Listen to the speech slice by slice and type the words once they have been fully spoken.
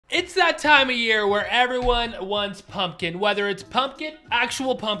It's that time of year where everyone wants pumpkin, whether it's pumpkin,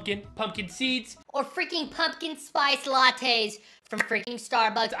 actual pumpkin, pumpkin seeds, or freaking pumpkin spice lattes from freaking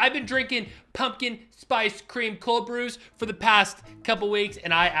Starbucks. I've been drinking pumpkin spice cream cold brews for the past couple weeks,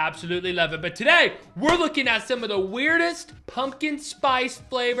 and I absolutely love it. But today, we're looking at some of the weirdest pumpkin spice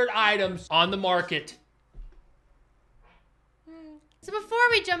flavored items on the market. So before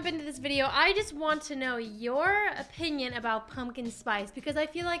we jump into this video, I just want to know your opinion about pumpkin spice, because I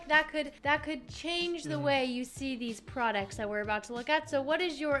feel like that could change the way you see these products that we're about to look at. So what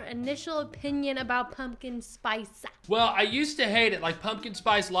is your initial opinion about pumpkin spice? Well, I used to hate it. Like pumpkin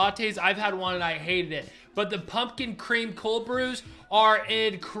spice lattes, I've had one and I hated it. But the pumpkin cream cold brews are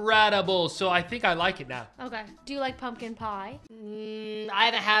incredible. So I think I like it now. Okay. Do you like pumpkin pie? I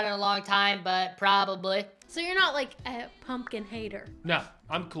haven't had it in a long time, but probably. So you're not like a pumpkin hater? No,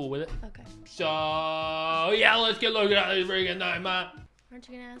 I'm cool with it. Okay. So, yeah, let's get looking at this freaking thing, man. Aren't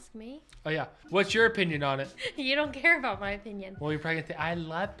you gonna ask me? Oh, yeah. What's your opinion on it? You don't care about my opinion. Well, you're probably gonna think, I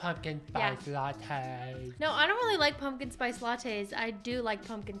love pumpkin spice lattes. No, I don't really like pumpkin spice lattes. I do like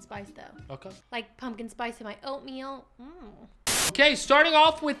pumpkin spice, though. Okay. Like pumpkin spice in my oatmeal. Okay, starting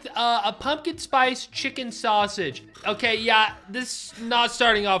off with a pumpkin spice chicken sausage. Okay, yeah, this is not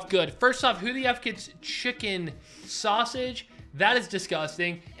starting off good. First off, who the F gets chicken sausage? That is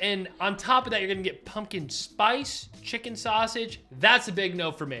disgusting. And on top of that, you're gonna get pumpkin spice chicken sausage. That's a big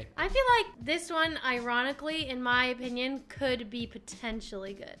no for me. I feel like this one, ironically, in my opinion, could be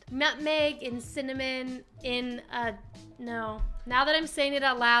potentially good. Nutmeg and cinnamon in a, no. Now that I'm saying it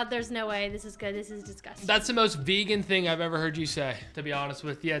out loud, there's no way this is good. This is disgusting. That's the most vegan thing I've ever heard you say, to be honest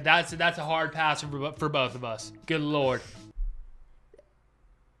with you. That's a hard pass for both of us. Good Lord.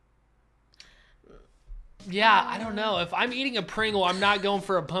 Yeah, I don't know. If I'm eating a Pringle, I'm not going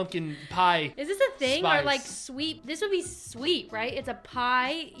for a pumpkin pie. Is this a thing? Spice. Or like sweet? This would be sweet, right? It's a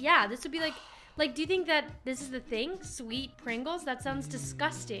pie. Yeah, this would be like, do you think that this is the thing? Sweet Pringles? That sounds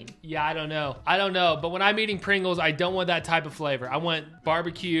disgusting. Yeah, I don't know. I don't know. But when I'm eating Pringles, I don't want that type of flavor. I want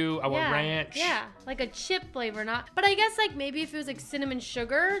barbecue. I want ranch. Yeah, like a chip flavor, not. But I guess like maybe if it was like cinnamon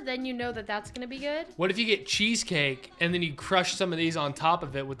sugar, then you know that that's gonna be good. What if you get cheesecake and then you crush some of these on top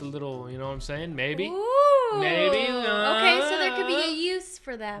of it with a little, you know what I'm saying? Maybe. Ooh. Maybe. Okay, so there could be a use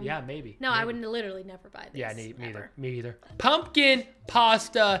for them. Yeah, maybe. No, maybe. I would literally never buy this. Yeah, me either. Me either. Pumpkin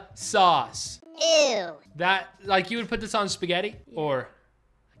pasta sauce. Ew. That, like, you would put this on spaghetti? Yeah. Or,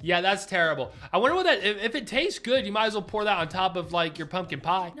 yeah, that's terrible. I wonder what that, if it tastes good, you might as well pour that on top of, like, your pumpkin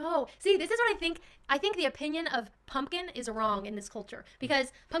pie. No. See, this is what I think. I think the opinion of pumpkin is wrong in this culture,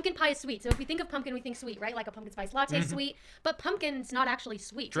 because pumpkin pie is sweet. So if we think of pumpkin, we think sweet, right? Like a pumpkin spice latte is sweet, but pumpkin's not actually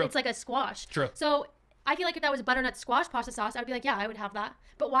sweet. True. It's like a squash. True. So I feel like if that was a butternut squash pasta sauce, I would be like, yeah, I would have that.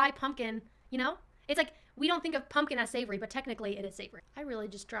 But why pumpkin, you know? It's like, we don't think of pumpkin as savory, but technically it is savory. I really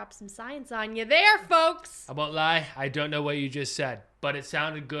just dropped some science on you there, folks. I won't lie, I don't know what you just said, but it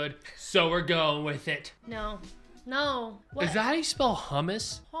sounded good, so we're going with it. No. What? Is that how you spell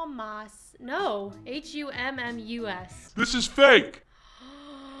hummus? Hummus. No. H-U-M-M-U-S. This is fake.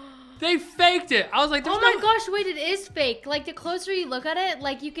 They faked it. I was like, Oh my gosh, wait, it is fake. Like, the closer you look at it,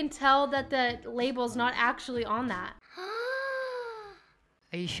 like, you can tell that the label's not actually on that.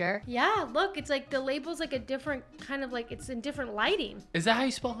 Are you sure? Yeah, look, it's like the label's like a different kind of like, it's in different lighting. Is that how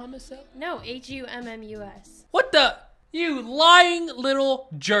you spell hummus though? No, H-U-M-M-U-S. What the? You lying little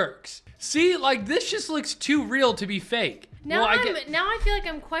jerks. See, like this just looks too real to be fake. Now, well, now I feel like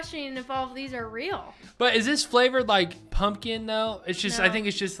I'm questioning if all of these are real. But is this flavored like pumpkin though? It's just, No. I think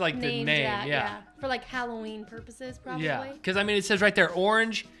it's just like the name, yeah. For like Halloween purposes, probably. Yeah, because I mean it says right there,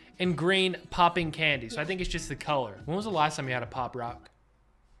 orange and green popping candy. So I think it's just the color. When was the last time you had a Pop Rock?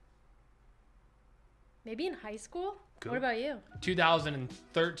 Maybe in high school? Cool. What about you?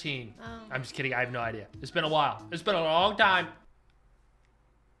 2013. Oh. I'm just kidding. I have no idea. It's been a while. It's been a long time.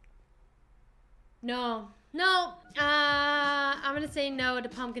 No. I'm gonna say no to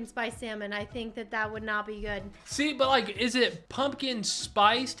pumpkin spice salmon. I think that would not be good. See, but like, is it pumpkin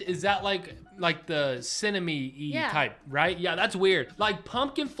spiced? Is that like the cinnamon-y type, right? Yeah, that's weird. Like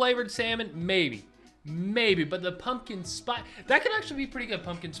pumpkin flavored salmon, maybe, but the pumpkin spice, that could actually be pretty good.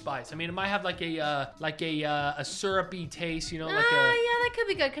 Pumpkin spice. I mean, it might have like a syrupy taste, you know, like yeah, that could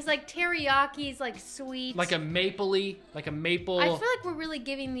be good, because like teriyaki's like sweet. like a maple. I feel like we're really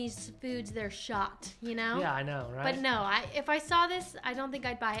giving these foods their shot, you know? Yeah, I know, right? But no, if I saw this, I don't think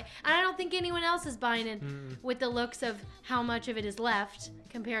I'd buy it. And I don't think anyone else is buying it with the looks of how much of it is left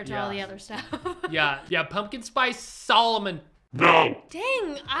compared to all the other stuff. yeah, pumpkin spice Solomon. No!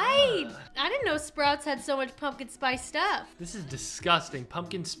 Dang, I didn't know Sprouts had so much pumpkin spice stuff. This is disgusting.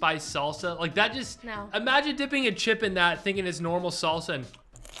 Pumpkin spice salsa. Like that just... No. Imagine dipping a chip in that thinking it's normal salsa and...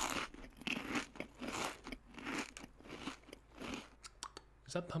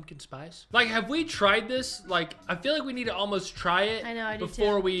 Is that pumpkin spice? Like, have we tried this? Like, I feel like we need to almost try it. I know, I do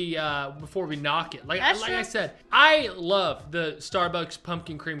before too. we knock it. Like That's like true. I said, I love the Starbucks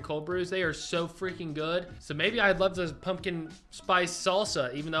pumpkin cream cold brews. They are so freaking good. So maybe I'd love the pumpkin spice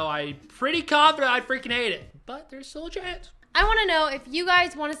salsa, even though I'm pretty confident I'd freaking hate it. But there's still a chance. I want to know if you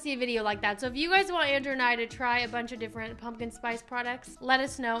guys want to see a video like that. So if you guys want Andrew and I to try a bunch of different pumpkin spice products, let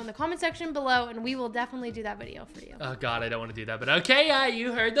us know in the comment section below, and we will definitely do that video for you. Oh God, I don't want to do that, but okay, yeah,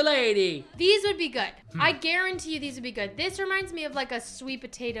 you heard the lady. These would be good. I guarantee you these would be good. This reminds me of like a sweet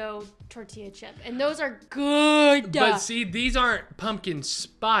potato tortilla chip, and those are good. But see, these aren't pumpkin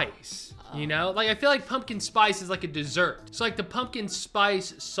spice. You know, like I feel like pumpkin spice is like a dessert. So like the pumpkin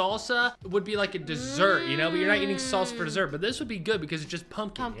spice salsa would be like a dessert, you know, but you're not eating salsa for dessert. But this would be good because it's just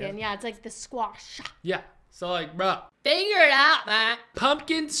pumpkin. Pumpkin, Yeah. yeah, it's like the squash. Yeah. So like, bro, Figure it out, man.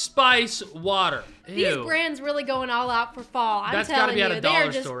 pumpkin spice water. Ew. These brands really going all out for fall. I'm That's gotta telling be at you, a they dollar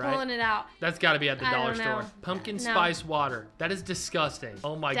are just store, right? pulling it out. That's got to be at the I dollar don't store. know. Pumpkin No. spice water. That is disgusting.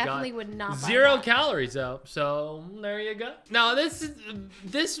 Oh my Definitely God. would not buy 0 that. calories though. So there you go. Now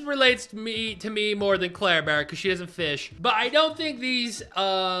this relates to me more than Claire Bear because she doesn't fish. But I don't think these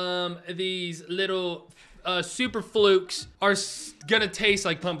little super flukes are gonna taste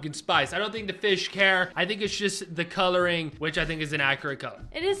like pumpkin spice. I don't think the fish care. I think it's just the coloring, which I think is an accurate color.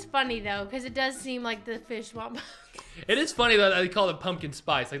 It is funny though, because it does seem like the fish want. It is funny though that they call it pumpkin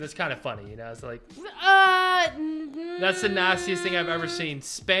spice. Like that's kind of funny, you know? It's like that's the nastiest thing I've ever seen.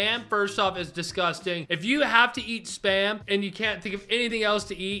 Spam, first off, is disgusting. If you have to eat Spam and you can't think of anything else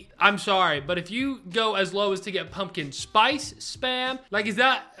to eat, I'm sorry. But if you go as low as to get pumpkin spice Spam, like is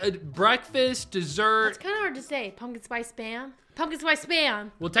that a breakfast, dessert? It's kind of hard to say. Pumpkin spice spam. Pumpkin spice spam.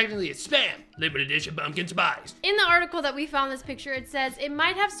 Well, technically it's Spam. Limited edition pumpkin spice. In the article that we found this picture, it says it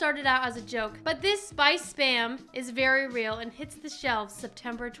might have started out as a joke, but this spice spam is very real and hits the shelves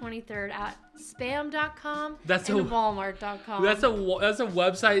September 23rd at spam.com That's and a- walmart.com. That's a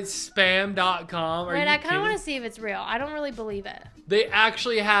website, spam.com. Are Right, you I kind of kidding? want to see if it's real. I don't really believe it. They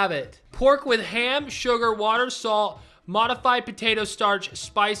actually have it. Pork with ham, sugar, water, salt, modified potato starch,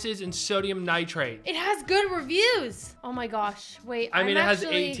 spices, and sodium nitrate. It has good reviews. Oh my gosh. Wait, I mean, I'm it has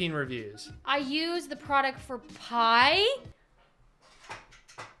actually- 18 reviews. I use the product for pie.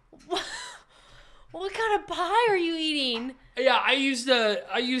 What kind of pie are you eating? Yeah, I used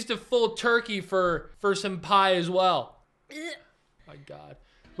a full turkey for some pie as well. My God.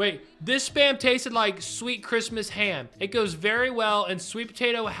 Wait, this Spam tasted like sweet Christmas ham. It goes very well in sweet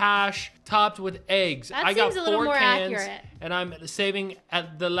potato hash topped with eggs. That I got seems a little 4 more cans, accurate. and I'm saving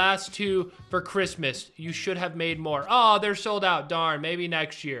at the last 2 for Christmas. You should have made more. Oh, they're sold out. Darn, maybe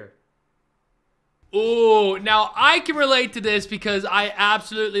next year. Ooh, now I can relate to this because I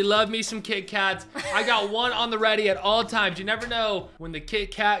absolutely love me some Kit Kats. I got one on the ready at all times. You never know when the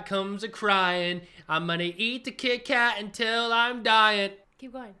Kit Kat comes a-crying. I'm gonna eat the Kit Kat until I'm dying.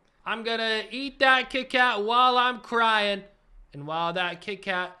 Keep going. I'm gonna eat that Kit Kat while I'm crying. And while that Kit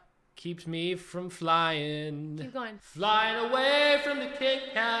Kat keeps me from flying. Keep going. Flying away from the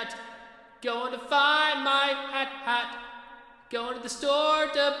Kit Kat. Going to find my hat. Going to the store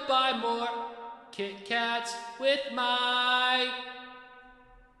to buy more Kit Kats with my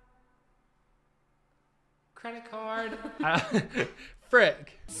credit card.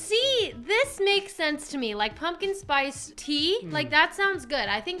 Frick. See, this makes sense to me. Like pumpkin spice tea, like that sounds good.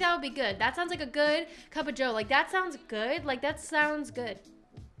 I think that would be good. That sounds like a good cup of joe. Like that sounds good. Like that sounds good.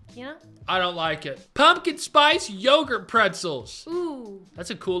 You know? I don't like it. Pumpkin spice yogurt pretzels. Ooh. That's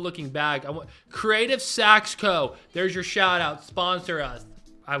a cool looking bag. I want Creative Sax Co. There's your shout out. Sponsor us.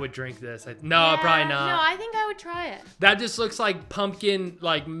 I would drink this. No, Yeah, probably not. No, I think I would try it. That just looks like pumpkin,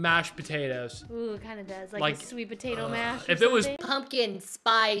 like mashed potatoes. Ooh, it kind of does. Like Like, a sweet potato mash. or if it was- something. Pumpkin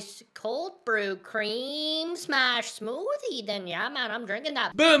spice cold brew cream smash smoothie, then yeah, man, I'm drinking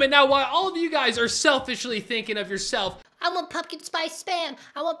that. Boom. And now while all of you guys are selfishly thinking of yourself, I want pumpkin spice spam.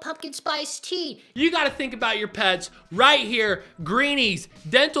 I want pumpkin spice tea. you got to think about your pets right here. Greenies,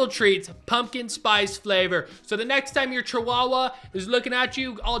 dental treats, pumpkin spice flavor. So the next time your chihuahua is looking at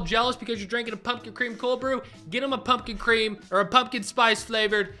you all jealous because you're drinking a pumpkin cream cold brew, get them a pumpkin cream or a pumpkin spice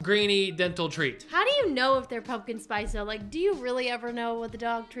flavored greenie dental treat. How do you know if they're pumpkin spice though? Like, do you really ever know what the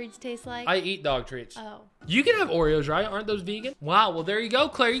dog treats taste like? I eat dog treats. Oh. You can have Oreos, right? Aren't those vegan? Wow, well, there you go,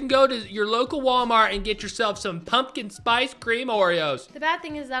 Claire. You can go to your local Walmart and get yourself some pumpkin spice cream Oreos. The bad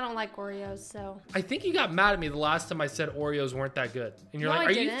thing is I don't like Oreos, so. I think you got mad at me the last time I said Oreos weren't that good. And you're No, like,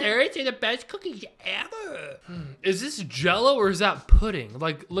 I are you didn't. serious? They're the best cookies ever. Is this Jell-O or is that pudding?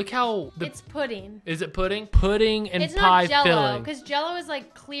 Like, look how... It's pudding. Is it pudding? Pudding and It's pie not Jell-O, filling. because Jell-O is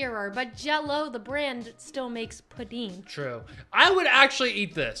like clearer, but Jell-O, the brand, still makes pudding. True. I would actually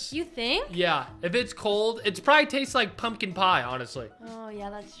eat this. You think? Yeah, if it's cold, it probably tastes like pumpkin pie, honestly. Oh, yeah,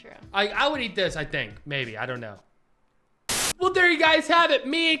 that's true. I would eat this, I think. Maybe, I don't know. Well, there you guys have it.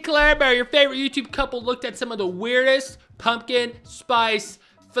 Me and Claire Bear, your favorite YouTube couple, looked at some of the weirdest pumpkin spice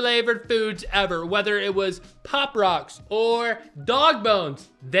flavored foods ever. Whether it was Pop Rocks or dog bones,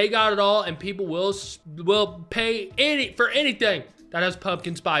 they got it all, and people will pay for anything that has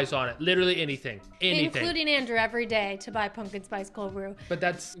pumpkin spice on it. Literally anything. Including Andrew every day to buy pumpkin spice cold brew. But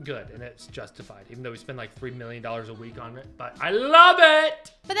that's good and it's justified, even though we spend like $3 million a week on it. But I love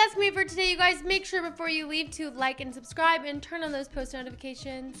it! But that's me for today, you guys. Make sure before you leave to like and subscribe and turn on those post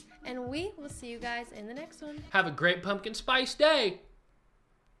notifications. And we will see you guys in the next one. Have a great pumpkin spice day.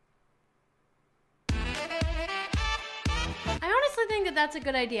 I honestly think that that's a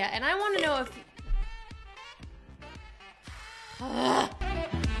good idea. And I want to know if...